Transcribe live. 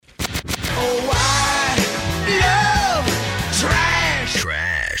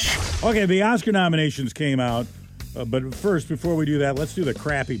Okay, the Oscar nominations came out, but first, before we do that, let's do the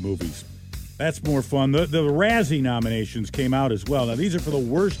crappy movies. That's more fun. The Razzie nominations came out as well. Now, these are for the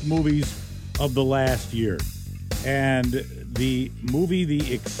worst movies of the last year. And the movie The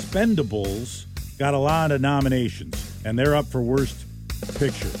Expendables got a lot of nominations, and they're up for Worst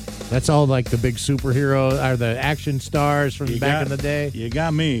Picture. That's all like the big superhero, or the action stars from back in the day? You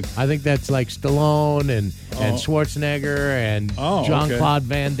got me. I think that's like Stallone and Schwarzenegger and Jean-Claude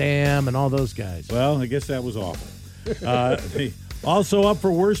Van Damme and all those guys. Well, I guess that was awful. Also up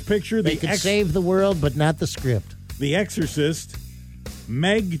for Worst Picture. They could save the world, but not the script. The Exorcist,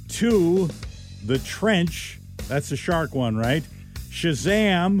 Meg 2, The Trench, that's the shark one, right?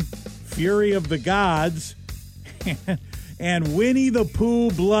 Shazam, Fury of the Gods, and Winnie the Pooh,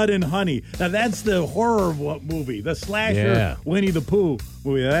 Blood and Honey. Now, that's the horror movie, the slasher Winnie the Pooh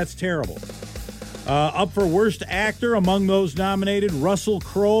movie. That's terrible. Up for Worst Actor among those nominated, Russell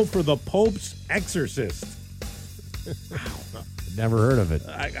Crowe for The Pope's Exorcist. Never heard of it.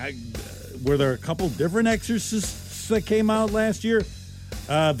 Were there a couple different Exorcists that came out last year?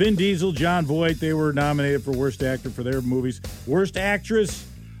 Vin Diesel, Jon Voight, they were nominated for Worst Actor for their movies. Worst Actress,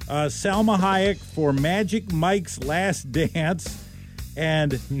 Salma Hayek for Magic Mike's Last Dance.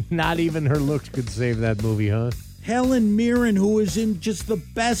 And not even her looks could save that movie, huh? Helen Mirren, who is in just the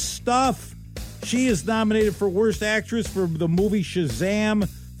best stuff. She is nominated for Worst Actress for the movie Shazam,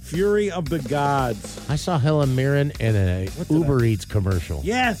 Fury of the Gods. I saw Helen Mirren in a Uber Eats commercial.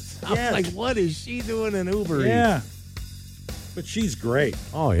 Yes. I was like, what is she doing in Uber Eats? Yeah. But she's great.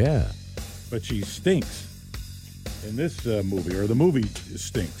 Oh, yeah. But she stinks in this movie, or the movie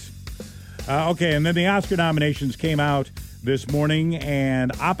stinks. Okay, and then the Oscar nominations came out this morning,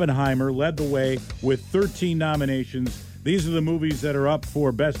 and Oppenheimer led the way with 13 nominations. These are the movies that are up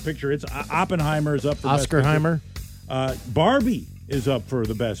for Best Picture. It's Oppenheimer is up for Best Picture. Oscarheimer? Barbie is up for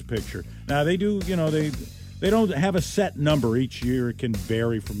the Best Picture. Now, they do, they don't have a set number each year. It can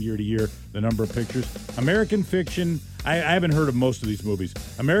vary from year to year, the number of pictures. American Fiction, I haven't heard of most of these movies.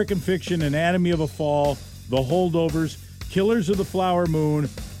 American Fiction, Anatomy of a Fall, The Holdovers, Killers of the Flower Moon,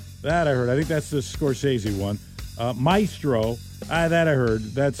 that I heard. I think that's the Scorsese one. Maestro, that I heard.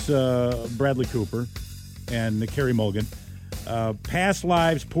 That's Bradley Cooper and Carey Mulligan. Past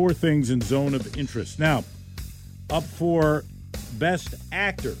Lives, Poor Things, and Zone of Interest. Now, up for Best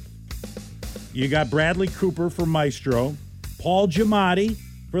Actor, you got Bradley Cooper for Maestro, Paul Giamatti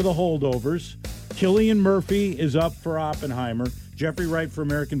for The Holdovers, Cillian Murphy is up for Oppenheimer, Jeffrey Wright for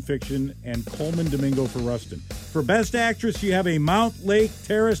American Fiction, and Coleman Domingo for Rustin. For Best Actress, you have a Mount Lake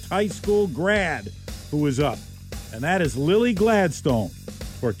Terrace High School grad who is up, and that is Lily Gladstone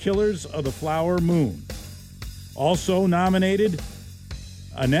for Killers of the Flower Moon. Also nominated,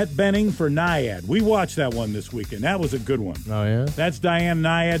 Annette Bening for Nyad. We watched that one this weekend. That was a good one. Oh, yeah? That's Diane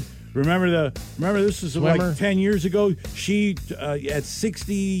Nyad. Remember this is Swimmer? like 10 years ago. She, at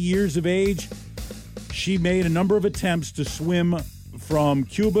 60 years of age, she made a number of attempts to swim from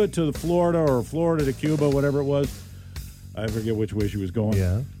Cuba to Florida, or Florida to Cuba, whatever it was. I forget which way she was going.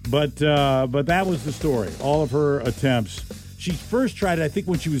 Yeah. But that was the story. All of her attempts. She first tried it, I think,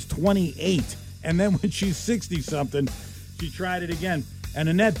 when she was 28. And then when she's 60-something, she tried it again. And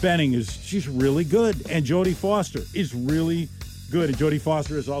Annette Bening she's really good. And Jodie Foster is really good. And Jodie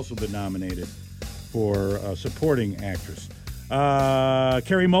Foster has also been nominated for supporting actress.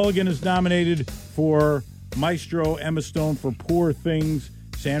 Carey Mulligan is nominated for Maestro, Emma Stone for Poor Things,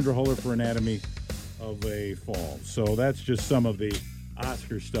 Sandra Huller for Anatomy of a Fall. So that's just some of the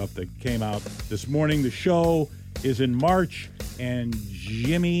Oscar stuff that came out this morning. The show is in March, and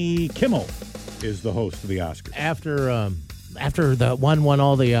Jimmy Kimmel is the host of the Oscars. After the one won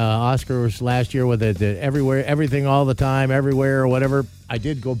all the Oscars last year with the everywhere, everything, all the time, everywhere, or whatever, I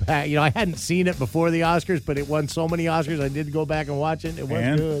did go back. I hadn't seen it before the Oscars, but it won so many Oscars, I did go back and watch it. It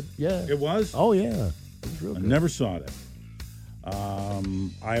was good. Yeah. It was? Oh, yeah. It was real good. I never saw that.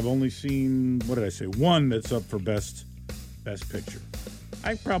 I've only seen, one that's up for Best Picture.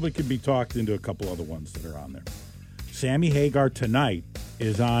 I probably could be talked into a couple other ones that are on there. Sammy Hagar tonight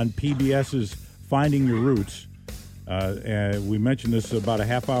is on PBS's Finding Your Roots. And we mentioned this about a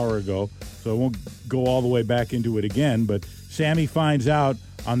half hour ago, so I won't go all the way back into it again, but Sammy finds out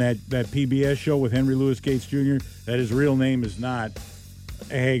on that PBS show with Henry Louis Gates Jr. that his real name is not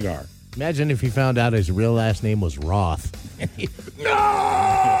Hagar. Imagine if he found out his real last name was Roth.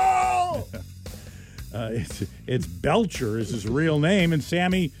 No! It's Belcher is his real name, and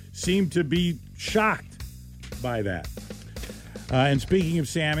Sammy seemed to be shocked by that. And speaking of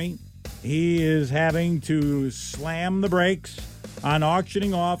Sammy, he is having to slam the brakes on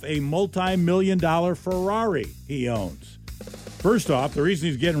auctioning off a multi-million-dollar Ferrari he owns. First off, the reason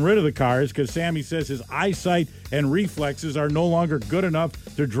he's getting rid of the car is because Sammy says his eyesight and reflexes are no longer good enough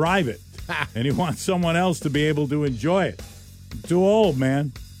to drive it. And he wants someone else to be able to enjoy it. I'm too old,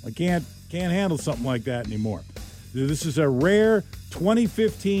 man. I can't handle something like that anymore. This is a rare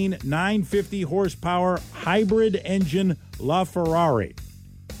 2015 950 horsepower hybrid engine LaFerrari.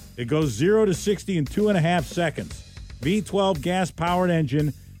 It goes 0 to 60 in 2.5 seconds. V12 gas-powered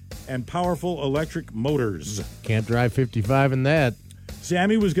engine and powerful electric motors. Can't drive 55 in that.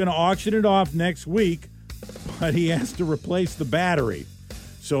 Sammy was going to auction it off next week, but he has to replace the battery.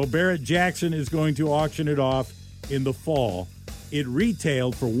 So Barrett Jackson is going to auction it off in the fall. It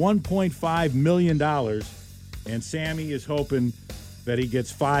retailed for $1.5 million, and Sammy is hoping that he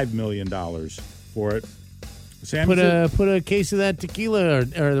gets $5 million for it. Sammy put a case of that tequila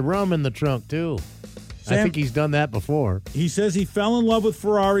or the rum in the trunk, too. I think he's done that before. He says he fell in love with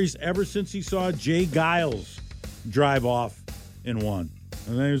Ferraris ever since he saw Jay Giles drive off in one.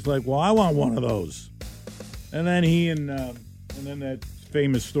 And then he was like, well, I want one of those. And then and then that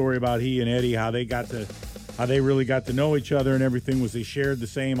famous story about he and Eddie, how they really got to know each other and everything, was they shared the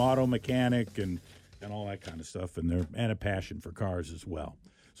same auto mechanic and all that kind of stuff, and a passion for cars as well.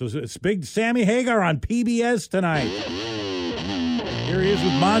 So it's big Sammy Hagar on PBS tonight. Here he is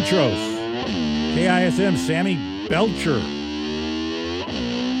with Montrose. KISM, Sammy Belcher.